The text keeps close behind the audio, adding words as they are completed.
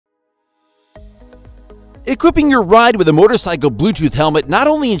Equipping your ride with a motorcycle Bluetooth helmet not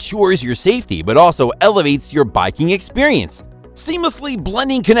only ensures your safety, but also elevates your biking experience, seamlessly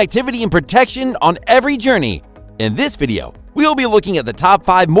blending connectivity and protection on every journey. In this video, we'll be looking at the top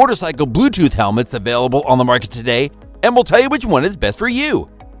 5 motorcycle Bluetooth helmets available on the market today, and we'll tell you which one is best for you.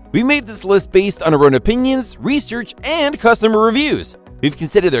 We made this list based on our own opinions, research, and customer reviews. We've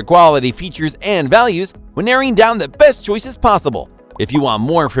considered their quality, features, and values when narrowing down the best choices possible. If you want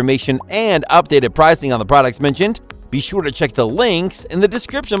more information and updated pricing on the products mentioned, be sure to check the links in the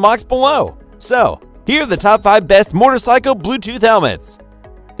description box below. So, here are the top 5 best motorcycle Bluetooth helmets.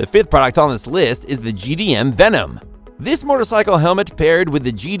 The 5th product on this list is the GDM Venom. This motorcycle helmet paired with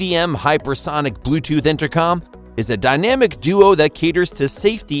the GDM Hypersonic Bluetooth intercom is a dynamic duo that caters to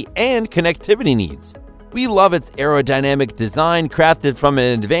safety and connectivity needs. We love its aerodynamic design crafted from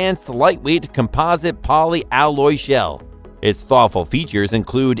an advanced lightweight composite poly alloy shell. Its thoughtful features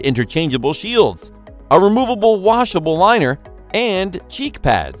include interchangeable shields, a removable washable liner, and cheek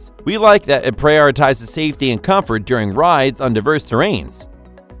pads. We like that it prioritizes safety and comfort during rides on diverse terrains.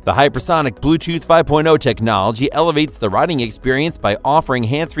 The Hypersonic Bluetooth 5.0 technology elevates the riding experience by offering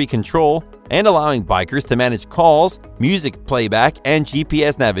hands-free control and allowing bikers to manage calls, music playback, and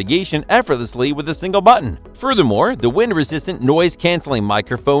GPS navigation effortlessly with a single button. Furthermore, the wind-resistant noise-canceling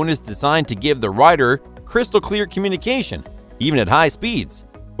microphone is designed to give the rider crystal-clear communication, even at high speeds.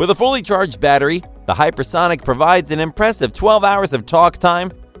 With a fully charged battery, the Hypersonic provides an impressive 12 hours of talk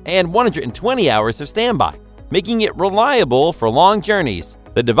time and 120 hours of standby, making it reliable for long journeys.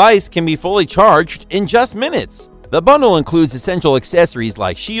 The device can be fully charged in just minutes. The bundle includes essential accessories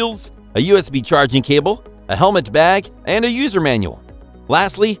like shields, a USB charging cable, a helmet bag, and a user manual.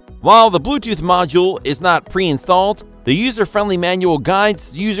 Lastly, while the Bluetooth module is not pre-installed, the user-friendly manual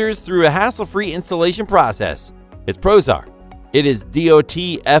guides users through a hassle-free installation process. Its pros are: it is DOT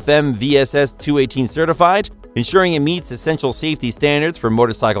FM VSS 218 certified, ensuring it meets essential safety standards for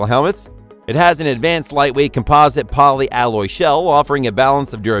motorcycle helmets. It has an advanced lightweight composite poly alloy shell offering a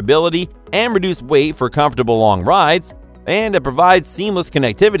balance of durability and reduced weight for comfortable long rides, and it provides seamless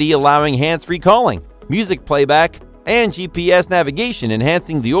connectivity allowing hands-free calling, music playback, and GPS navigation,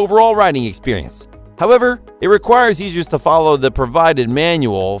 enhancing the overall riding experience. However, it requires users to follow the provided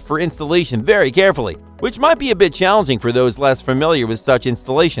manual for installation very carefully, which might be a bit challenging for those less familiar with such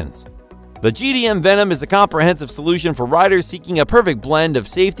installations. The GDM Venom is a comprehensive solution for riders seeking a perfect blend of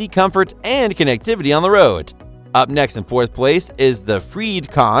safety, comfort, and connectivity on the road. Up next in 4th place is the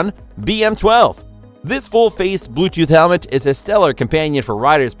Freedcon BM12. This full-face Bluetooth helmet is a stellar companion for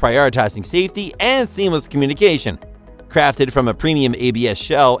riders prioritizing safety and seamless communication. Crafted from a premium ABS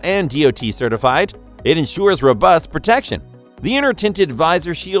shell and DOT certified, it ensures robust protection. The inner tinted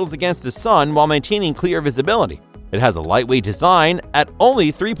visor shields against the sun while maintaining clear visibility. It has a lightweight design at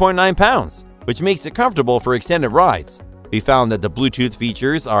only 3.9 pounds, which makes it comfortable for extended rides. We found that the Bluetooth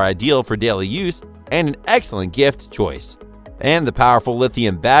features are ideal for daily use and an excellent gift choice. And the powerful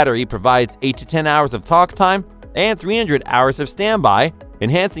lithium battery provides 8 to 10 hours of talk time and 300 hours of standby,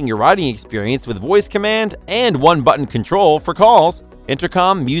 enhancing your riding experience with voice command and one-button control for calls,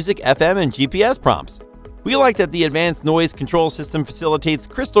 intercom, music, FM, and GPS prompts. We like that the advanced noise control system facilitates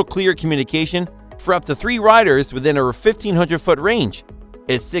crystal-clear communication for up to 3 riders within a 1,500-foot range.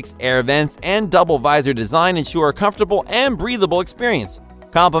 Its 6 air vents and double visor design ensure a comfortable and breathable experience,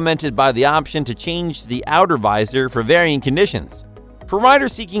 complemented by the option to change the outer visor for varying conditions. For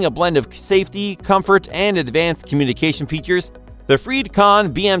riders seeking a blend of safety, comfort, and advanced communication features, the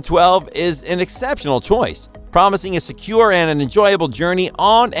Freedcon BM12 is an exceptional choice, promising a secure and an enjoyable journey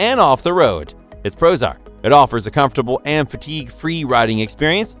on and off the road. Its pros are: it offers a comfortable and fatigue-free riding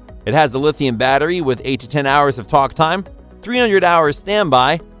experience. It has a lithium battery with 8 to 10 hours of talk time, 300 hours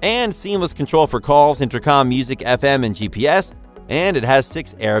standby, and seamless control for calls, intercom, music, FM, and GPS. And it has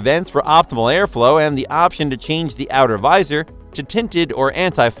 6 air vents for optimal airflow and the option to change the outer visor to tinted or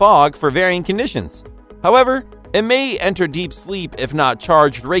anti-fog for varying conditions. However, it may enter deep sleep if not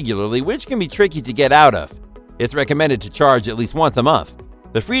charged regularly, which can be tricky to get out of. It's recommended to charge at least once a month.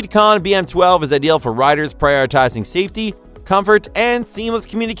 The Freedcon BM12 is ideal for riders prioritizing safety, comfort, and seamless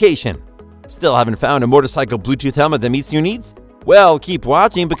communication. Still haven't found a motorcycle Bluetooth helmet that meets your needs? Well, keep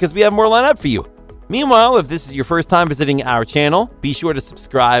watching because we have more lined up for you. Meanwhile, if this is your first time visiting our channel, be sure to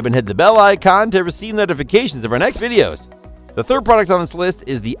subscribe and hit the bell icon to receive notifications of our next videos. The 3rd product on this list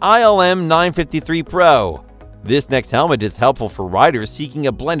is the ILM 953 Pro. This next helmet is helpful for riders seeking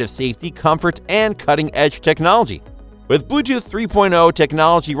a blend of safety, comfort, and cutting-edge technology. With Bluetooth 3.0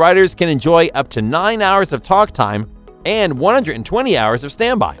 technology, riders can enjoy up to 9 hours of talk time and 120 hours of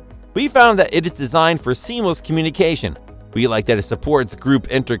standby. We found that it is designed for seamless communication. We like that it supports group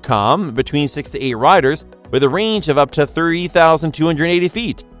intercom between 6 to 8 riders with a range of up to 3,280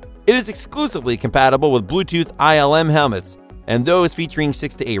 feet. It is exclusively compatible with Bluetooth ILM helmets and those featuring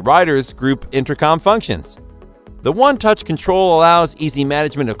 6 to 8 riders group intercom functions. The one-touch control allows easy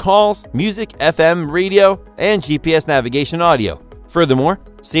management of calls, music, FM, radio, and GPS navigation audio. Furthermore,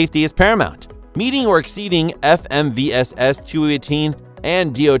 safety is paramount. Meeting or exceeding FMVSS 218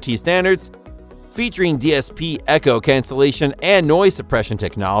 and DOT standards, featuring DSP echo cancellation and noise suppression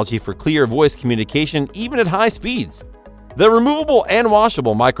technology for clear voice communication even at high speeds. The removable and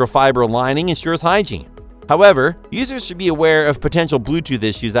washable microfiber lining ensures hygiene. However, users should be aware of potential Bluetooth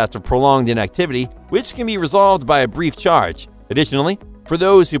issues after prolonged inactivity, which can be resolved by a brief charge. Additionally, for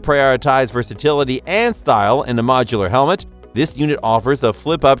those who prioritize versatility and style in a modular helmet, this unit offers a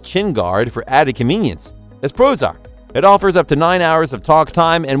flip-up chin guard for added convenience. As pros are, it offers up to 9 hours of talk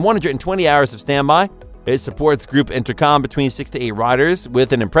time and 120 hours of standby. It supports group intercom between 6 to 8 riders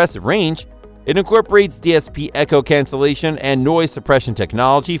with an impressive range. It incorporates DSP echo cancellation and noise suppression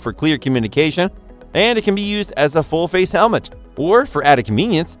technology for clear communication, and it can be used as a full-face helmet. Or, for added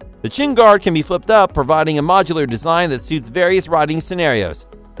convenience, the chin guard can be flipped up, providing a modular design that suits various riding scenarios.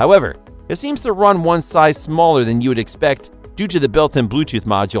 However, it seems to run one size smaller than you would expect due to the built-in Bluetooth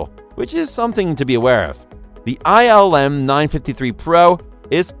module, which is something to be aware of. The ILM 953 Pro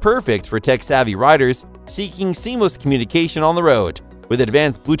is perfect for tech-savvy riders seeking seamless communication on the road, with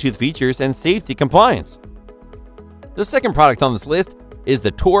advanced Bluetooth features and safety compliance. The second product on this list is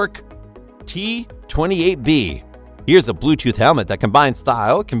the Torque T28B. Here's a Bluetooth helmet that combines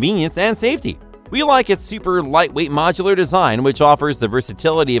style, convenience, and safety. We like its super lightweight modular design, which offers the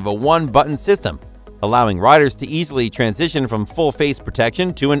versatility of a one-button system, allowing riders to easily transition from full-face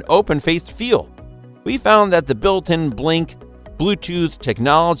protection to an open-faced feel. We found that the built-in Blink Bluetooth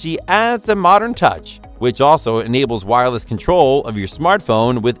technology adds a modern touch, which also enables wireless control of your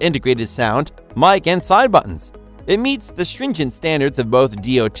smartphone with integrated sound, mic, and side buttons. It meets the stringent standards of both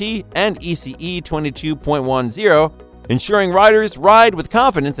DOT and ECE 22.10, ensuring riders ride with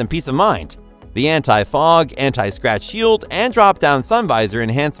confidence and peace of mind. The anti-fog, anti-scratch shield, and drop-down sun visor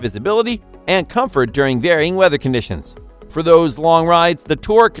enhance visibility and comfort during varying weather conditions. For those long rides, the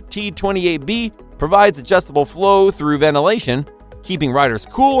Torque T28B provides adjustable flow-through ventilation, keeping riders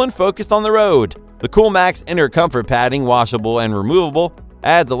cool and focused on the road. The CoolMax inner comfort padding, washable and removable,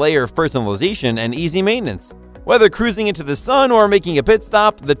 adds a layer of personalization and easy maintenance. Whether cruising into the sun or making a pit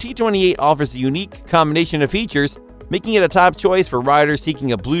stop, the T28 offers a unique combination of features, making it a top choice for riders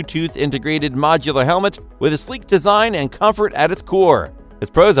seeking a Bluetooth integrated modular helmet with a sleek design and comfort at its core.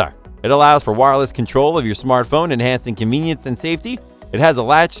 Its pros are: it allows for wireless control of your smartphone, enhancing convenience and safety. It has a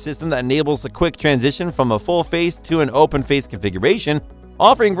latch system that enables a quick transition from a full face to an open face configuration,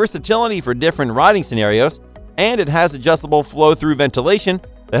 offering versatility for different riding scenarios. And it has adjustable flow-through ventilation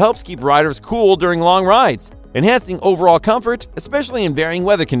that helps keep riders cool during long rides, enhancing overall comfort, especially in varying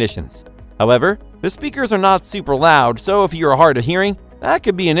weather conditions. However, the speakers are not super loud, so if you're hard of hearing, that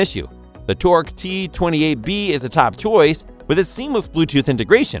could be an issue. The Torque T28B is a top choice with its seamless Bluetooth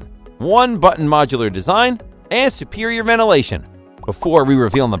integration, one-button modular design, and superior ventilation. Before we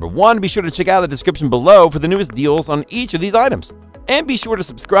reveal number 1, be sure to check out the description below for the newest deals on each of these items. And be sure to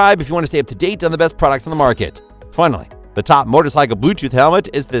subscribe if you want to stay up to date on the best products on the market. Finally, the top motorcycle Bluetooth helmet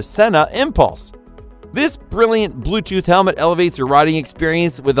is the Sena Impulse. This brilliant Bluetooth helmet elevates your riding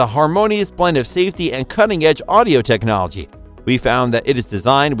experience with a harmonious blend of safety and cutting-edge audio technology. We found that it is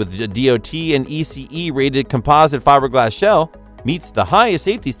designed with a DOT and ECE rated composite fiberglass shell, meets the highest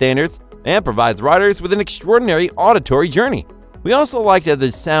safety standards, and provides riders with an extraordinary auditory journey. We also like that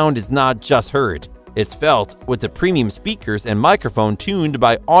the sound is not just heard. It's felt with the premium speakers and microphone tuned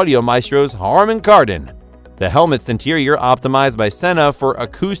by Audio Maestro's Harman Kardon. The helmet's interior, optimized by Sena for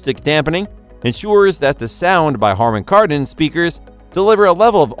acoustic dampening, ensures that the sound by Harman Kardon speakers deliver a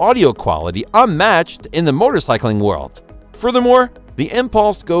level of audio quality unmatched in the motorcycling world. Furthermore, the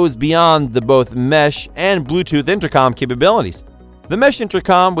Impulse goes beyond the both mesh and Bluetooth intercom capabilities. The mesh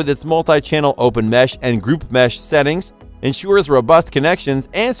intercom, with its multi-channel open mesh and group mesh settings, ensures robust connections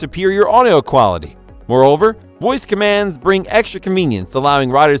and superior audio quality. Moreover, voice commands bring extra convenience, allowing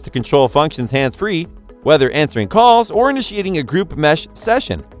riders to control functions hands-free, whether answering calls or initiating a group mesh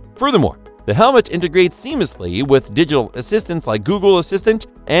session. Furthermore, the helmet integrates seamlessly with digital assistants like Google Assistant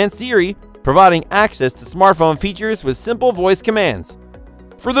and Siri, providing access to smartphone features with simple voice commands.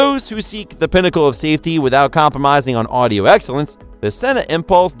 For those who seek the pinnacle of safety without compromising on audio excellence, the Sena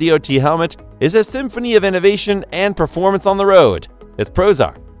Impulse DOT helmet is a symphony of innovation and performance on the road. Its pros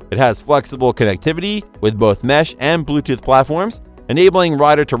are: it has flexible connectivity with both mesh and Bluetooth platforms, enabling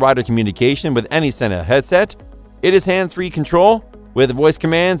rider-to-rider communication with any Sena headset. It is hands-free control with voice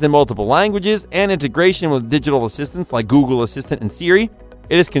commands in multiple languages and integration with digital assistants like Google Assistant and Siri.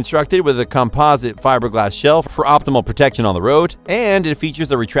 It is constructed with a composite fiberglass shell for optimal protection on the road, and it features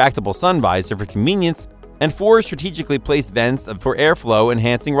a retractable sun visor for convenience and 4 strategically placed vents for airflow,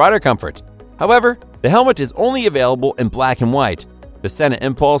 enhancing rider comfort. However, the helmet is only available in black and white. The Sena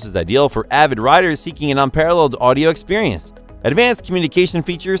Impulse is ideal for avid riders seeking an unparalleled audio experience, advanced communication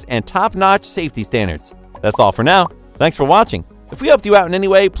features, and top-notch safety standards. That's all for now. Thanks for watching. If we helped you out in any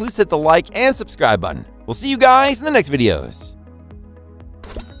way, please hit the like and subscribe button. We'll see you guys in the next videos.